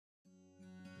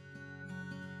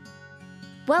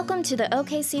Welcome to the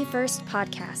OKC First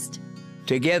podcast.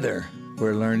 Together,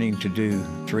 we're learning to do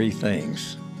three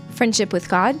things. Friendship with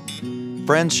God,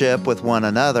 friendship with one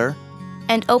another,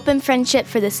 and open friendship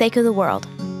for the sake of the world.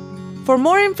 For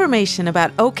more information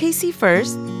about OKC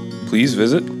First, please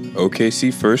visit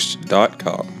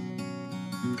okcfirst.com.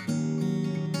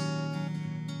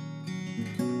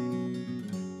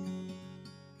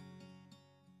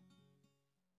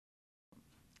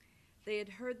 They had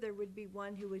heard there would be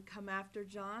one who would come after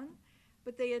John,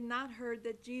 but they had not heard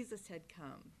that Jesus had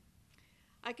come.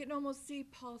 I can almost see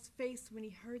Paul's face when he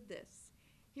heard this.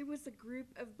 Here was a group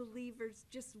of believers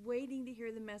just waiting to hear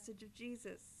the message of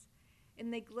Jesus,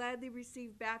 and they gladly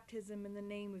received baptism in the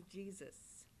name of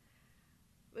Jesus.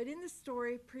 But in the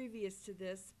story previous to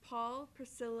this, Paul,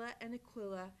 Priscilla, and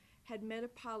Aquila had met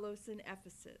Apollos in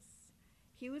Ephesus.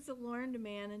 He was a learned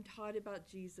man and taught about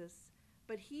Jesus,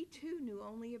 but he too knew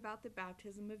only about the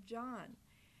baptism of John.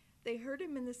 They heard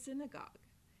him in the synagogue,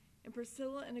 and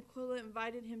Priscilla and Aquila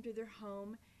invited him to their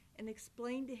home and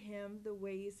explained to him the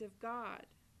ways of God.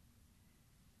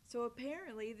 So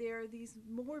apparently there are these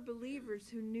more believers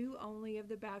who knew only of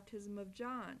the baptism of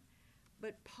John,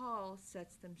 but Paul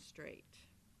sets them straight.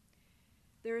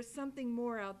 There is something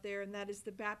more out there, and that is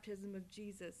the baptism of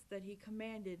Jesus that he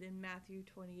commanded in Matthew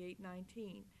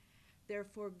 28:19.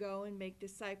 Therefore go and make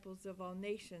disciples of all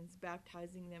nations,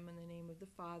 baptizing them in the name of the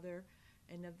Father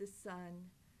and of the Son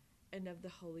and of the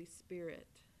Holy Spirit.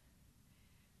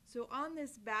 So on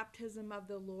this Baptism of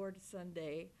the Lord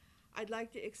Sunday, I'd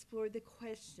like to explore the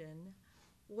question,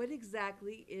 what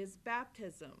exactly is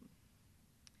baptism?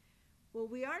 Well,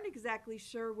 we aren't exactly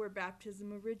sure where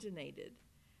baptism originated.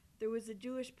 There was a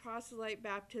Jewish proselyte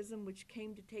baptism which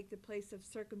came to take the place of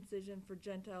circumcision for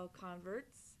Gentile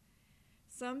converts.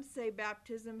 Some say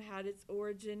baptism had its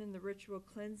origin in the ritual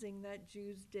cleansing that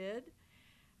Jews did.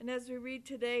 And as we read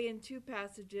today in two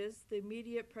passages, the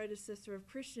immediate predecessor of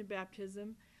Christian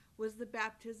baptism was the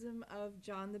baptism of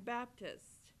John the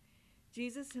Baptist.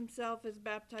 Jesus himself is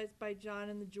baptized by John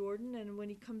in the Jordan, and when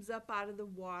he comes up out of the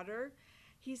water,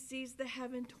 he sees the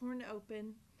heaven torn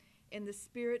open and the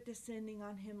Spirit descending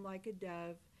on him like a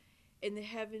dove, and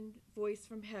the voice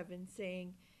from heaven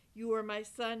saying, "You are my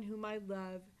Son whom I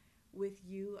love. With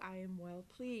you I am well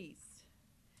pleased."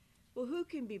 Well, who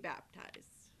can be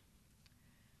baptized?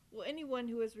 Well, anyone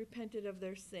who has repented of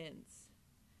their sins.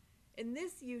 And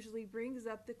this usually brings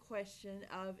up the question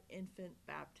of infant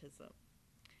baptism.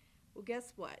 Well,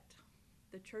 guess what?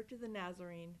 The Church of the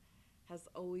Nazarene has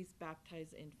always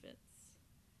baptized infants.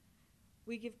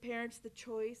 We give parents the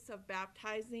choice of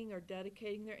baptizing or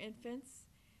dedicating their infants.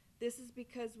 This is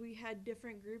because we had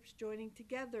different groups joining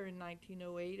together in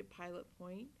 1908 at Pilot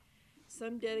Point.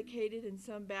 Some dedicated and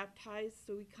some baptized,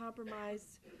 so we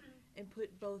compromised and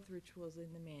put both rituals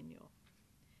in the manual.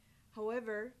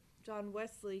 However, John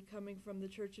Wesley, coming from the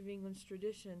Church of England's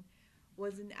tradition,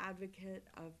 was an advocate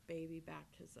of baby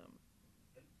baptism.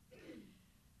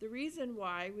 The reason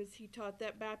why was he taught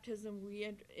that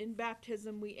in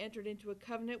baptism we entered into a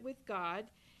covenant with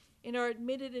God and are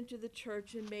admitted into the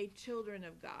church and made children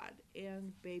of God,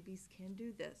 and babies can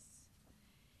do this.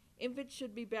 Infants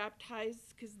should be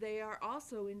baptized because they are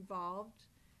also involved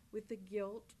with the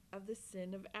guilt of the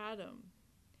sin of Adam.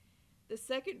 The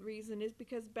second reason is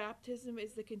because baptism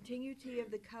is the continuity of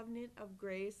the covenant of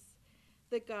grace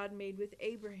that God made with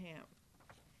Abraham.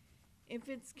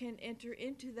 Infants can enter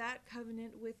into that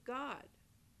covenant with God.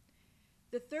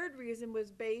 The third reason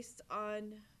was based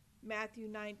on Matthew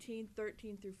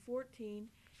 19:13 through 14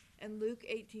 and Luke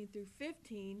 18 through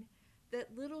 15,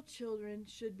 that little children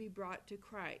should be brought to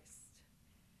Christ.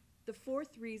 The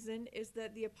fourth reason is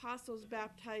that the apostles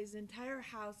baptized entire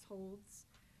households,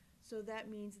 so that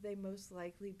means they most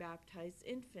likely baptized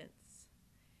infants.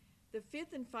 The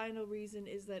fifth and final reason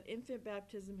is that infant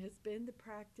baptism has been the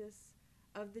practice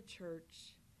of the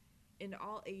church in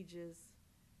all ages,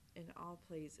 in all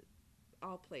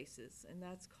places, and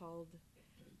that's called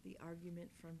the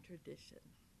argument from tradition.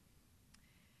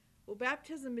 Well,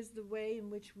 baptism is the way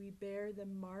in which we bear the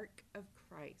mark of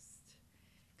Christ.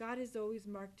 God has always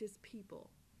marked his people.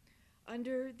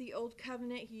 Under the old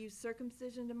covenant, he used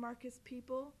circumcision to mark his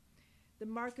people. The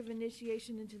mark of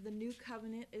initiation into the new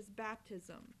covenant is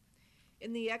baptism.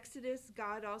 In the Exodus,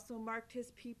 God also marked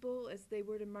his people as they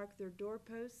were to mark their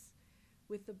doorposts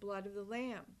with the blood of the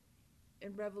Lamb.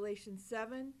 In Revelation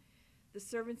 7, the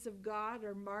servants of God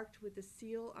are marked with a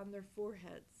seal on their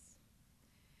foreheads.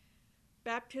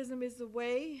 Baptism is the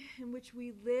way in which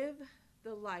we live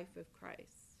the life of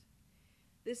Christ.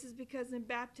 This is because in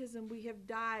baptism we have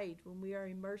died when we are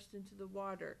immersed into the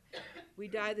water. We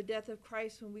die the death of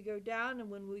Christ when we go down, and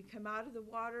when we come out of the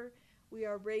water, we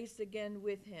are raised again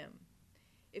with him.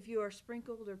 If you are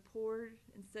sprinkled or poured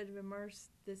instead of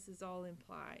immersed, this is all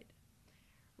implied.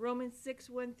 Romans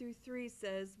 6:1-3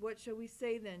 says, "What shall we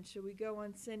say then? Shall we go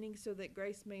on sinning so that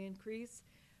grace may increase?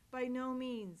 By no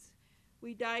means.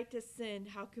 We died to sin.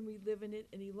 How can we live in it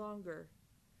any longer?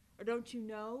 Or don't you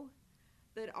know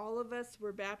that all of us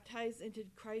were baptized into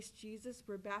Christ Jesus?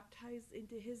 We're baptized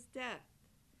into his death.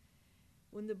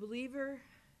 When the believer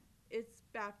is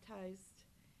baptized,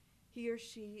 he or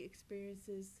she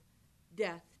experiences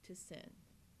death to sin.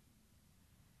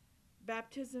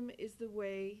 Baptism is the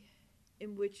way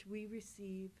in which we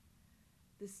receive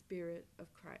the Spirit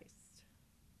of Christ.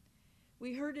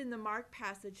 We heard in the Mark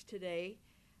passage today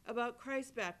about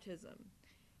Christ's baptism,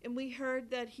 and we heard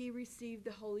that he received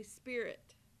the Holy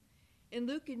Spirit. In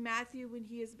Luke and Matthew, when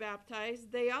he is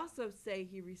baptized, they also say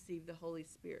he received the Holy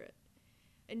Spirit.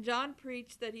 And John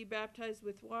preached that he baptized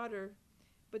with water,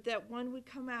 but that one would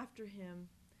come after him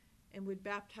and would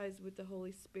baptize with the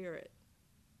Holy Spirit.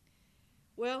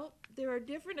 Well, there are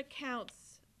different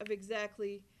accounts of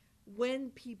exactly when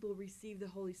people receive the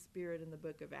Holy Spirit in the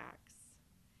book of Acts.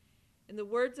 In the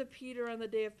words of Peter on the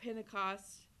day of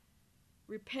Pentecost,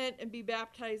 "Repent and be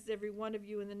baptized, every one of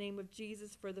you, in the name of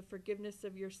Jesus for the forgiveness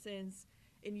of your sins,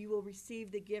 and you will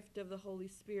receive the gift of the Holy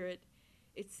Spirit."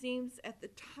 It seems at the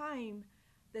time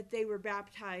that they were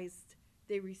baptized,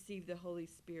 they received the Holy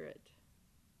Spirit.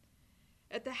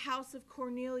 At the house of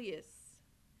Cornelius,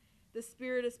 the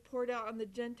Spirit is poured out on the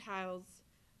Gentiles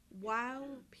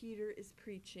while Peter is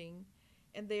preaching,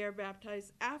 and they are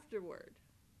baptized afterward.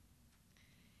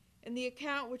 In the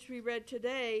account which we read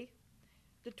today,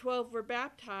 the 12 were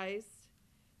baptized,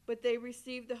 but they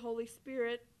received the Holy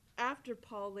Spirit after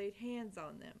Paul laid hands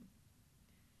on them.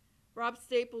 Rob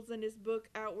Staples, in his book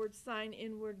Outward Sign,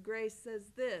 Inward Grace,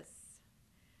 says this: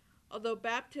 although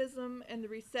baptism and the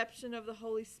reception of the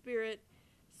Holy Spirit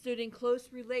stood in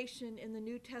close relation in the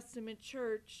New Testament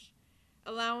church,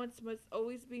 allowance must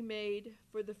always be made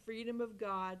for the freedom of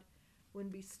God when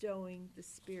bestowing the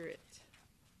Spirit.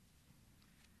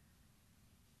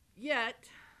 Yet,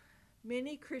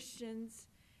 many Christians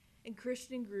and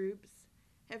Christian groups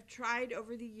have tried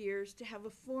over the years to have a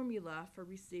formula for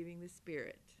receiving the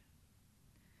Spirit.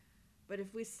 But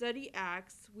if we study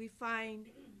Acts, we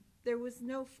find there was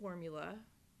no formula.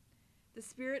 The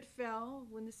Spirit fell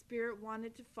when the Spirit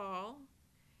wanted to fall,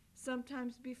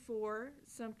 sometimes before,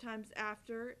 sometimes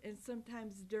after, and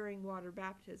sometimes during water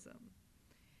baptism.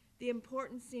 The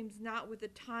importance seems not with the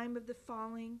time of the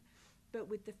falling, but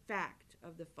with the fact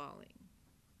of the falling.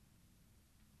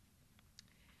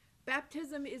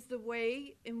 Baptism is the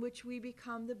way in which we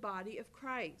become the body of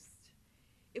Christ.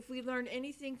 If we learn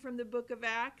anything from the book of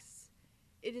Acts,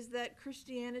 it is that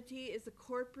Christianity is a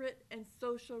corporate and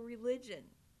social religion.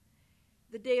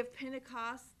 The day of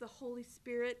Pentecost, the Holy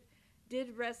Spirit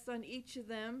did rest on each of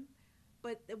them,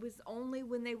 but it was only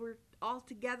when they were all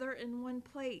together in one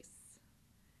place.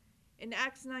 In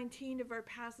Acts 19 of our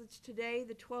passage today,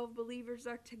 the 12 believers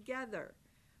are together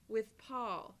with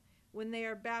Paul when they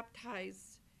are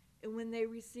baptized and when they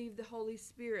receive the Holy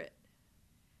Spirit.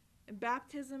 And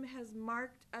baptism has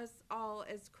marked us all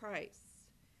as Christ.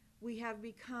 We have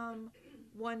become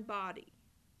one body.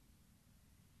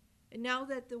 And now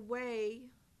that the way,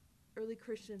 early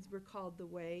Christians were called the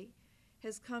way,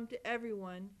 has come to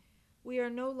everyone, we are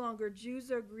no longer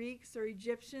Jews or Greeks or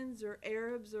Egyptians or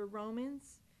Arabs or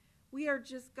Romans. We are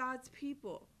just God's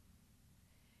people.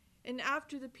 And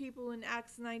after the people in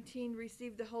Acts 19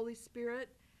 received the Holy Spirit,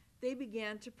 they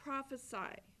began to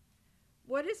prophesy.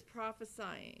 What is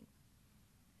prophesying?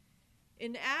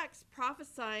 In Acts,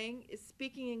 prophesying is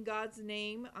speaking in God's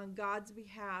name on God's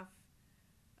behalf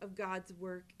of God's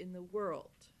work in the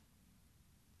world.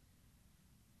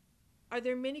 Are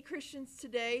there many Christians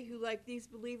today who, like these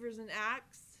believers in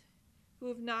Acts, who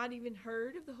have not even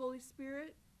heard of the Holy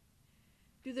Spirit?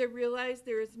 Do they realize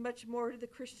there is much more to the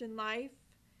Christian life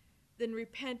than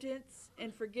repentance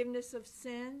and forgiveness of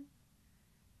sin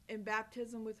and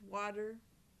baptism with water?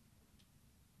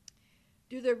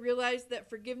 Do they realize that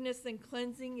forgiveness and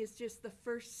cleansing is just the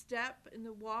first step in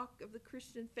the walk of the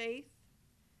Christian faith?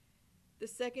 The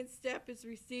second step is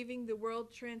receiving the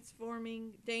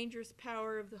world-transforming, dangerous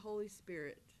power of the Holy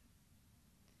Spirit.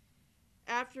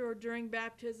 After or during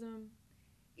baptism,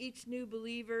 each new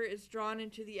believer is drawn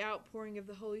into the outpouring of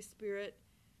the Holy Spirit,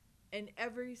 and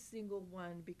every single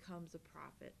one becomes a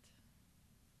prophet.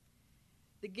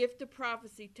 The gift of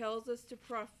prophecy tells us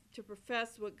to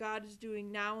profess what God is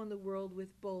doing now in the world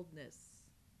with boldness.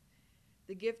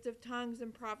 The gift of tongues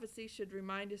and prophecy should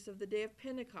remind us of the day of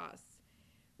Pentecost,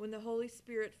 when the Holy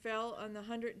Spirit fell on the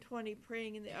 120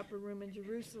 praying in the upper room in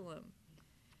Jerusalem.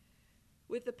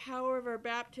 With the power of our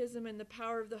baptism and the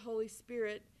power of the Holy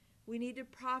Spirit, we need to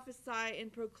prophesy and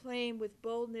proclaim with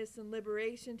boldness and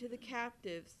liberation to the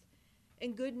captives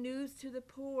and good news to the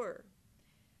poor.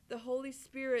 The Holy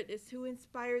Spirit is who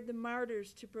inspired the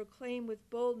martyrs to proclaim with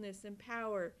boldness and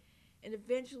power and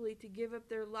eventually to give up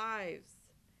their lives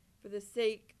for the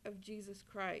sake of Jesus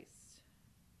Christ.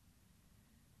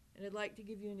 And I'd like to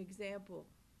give you an example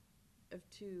of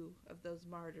two of those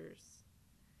martyrs.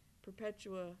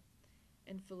 Perpetua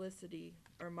and Felicity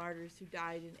are martyrs who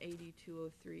died in AD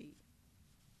 203.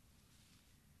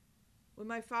 When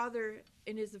my father,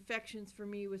 in his affections for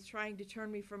me, was trying to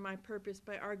turn me from my purpose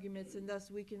by arguments and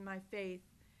thus weaken my faith,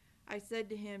 I said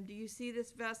to him, "Do you see this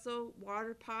vessel,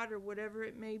 water pot, or whatever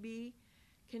it may be?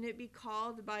 Can it be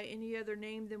called by any other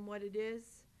name than what it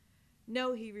is?"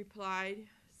 "No," he replied,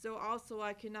 "so also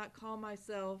I cannot call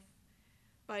myself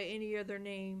by any other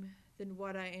name than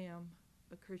what I am,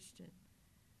 a Christian."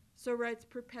 So writes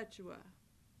Perpetua,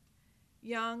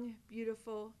 young,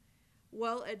 beautiful,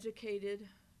 well-educated,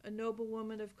 a noble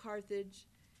woman of Carthage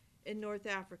in North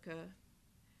Africa,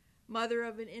 mother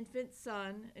of an infant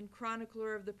son and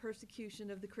chronicler of the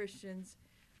persecution of the Christians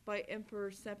by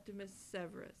Emperor Septimus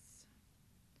Severus.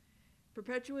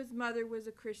 Perpetua's mother was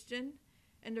a Christian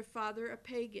and her father a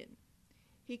pagan.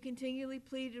 He continually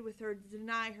pleaded with her to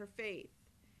deny her faith.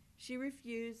 She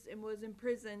refused and was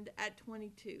imprisoned at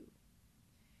 22.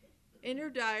 In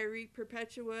her diary,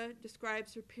 Perpetua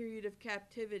describes her period of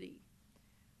captivity.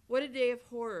 "What a day of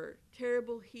horror,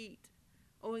 terrible heat,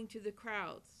 owing to the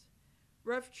crowds,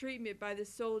 rough treatment by the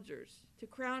soldiers. To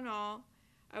crown all,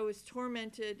 I was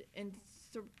tormented and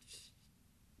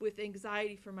with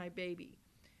anxiety for my baby."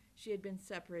 She had been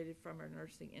separated from her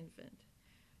nursing infant.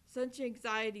 "Such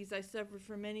anxieties I suffered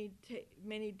for many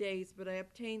days, but I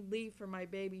obtained leave for my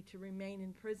baby to remain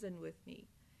in prison with me.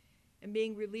 And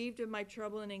being relieved of my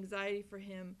trouble and anxiety for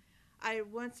him, I at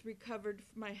once recovered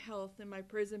my health, and my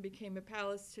prison became a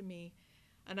palace to me,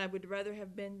 and I would rather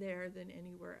have been there than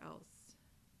anywhere else."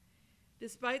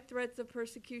 Despite threats of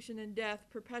persecution and death,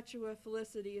 Perpetua,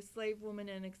 Felicity, a slave woman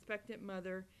and expectant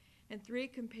mother, and 3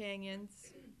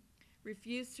 companions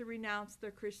refused to renounce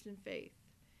their Christian faith.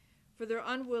 For their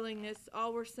unwillingness,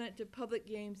 all were sent to public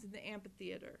games in the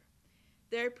amphitheater.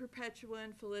 There Perpetua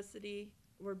and Felicity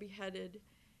were beheaded,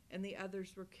 and the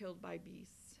others were killed by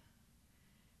beasts.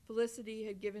 Felicity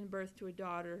had given birth to a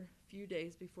daughter a few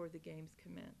days before the games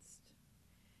commenced.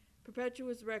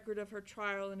 Perpetua's record of her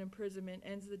trial and imprisonment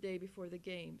ends the day before the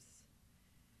games.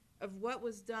 Of what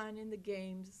was done in the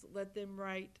games, let them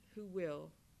write who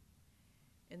will.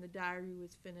 And the diary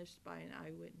was finished by an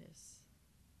eyewitness.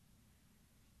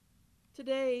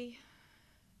 Today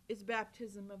is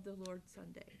Baptism of the Lord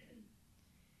Sunday.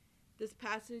 This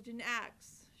passage in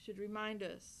Acts should remind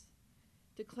us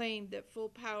to claim that full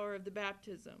power of the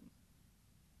baptism,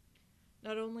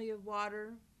 not only of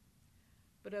water,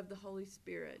 but of the Holy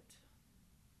Spirit.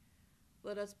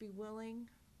 Let us be willing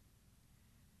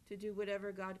to do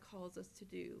whatever God calls us to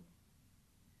do,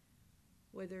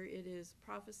 whether it is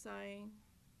prophesying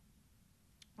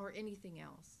or anything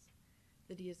else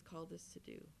that He has called us to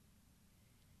do.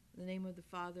 In the name of the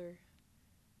Father,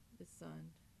 the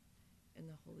Son, and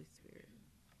the Holy Spirit.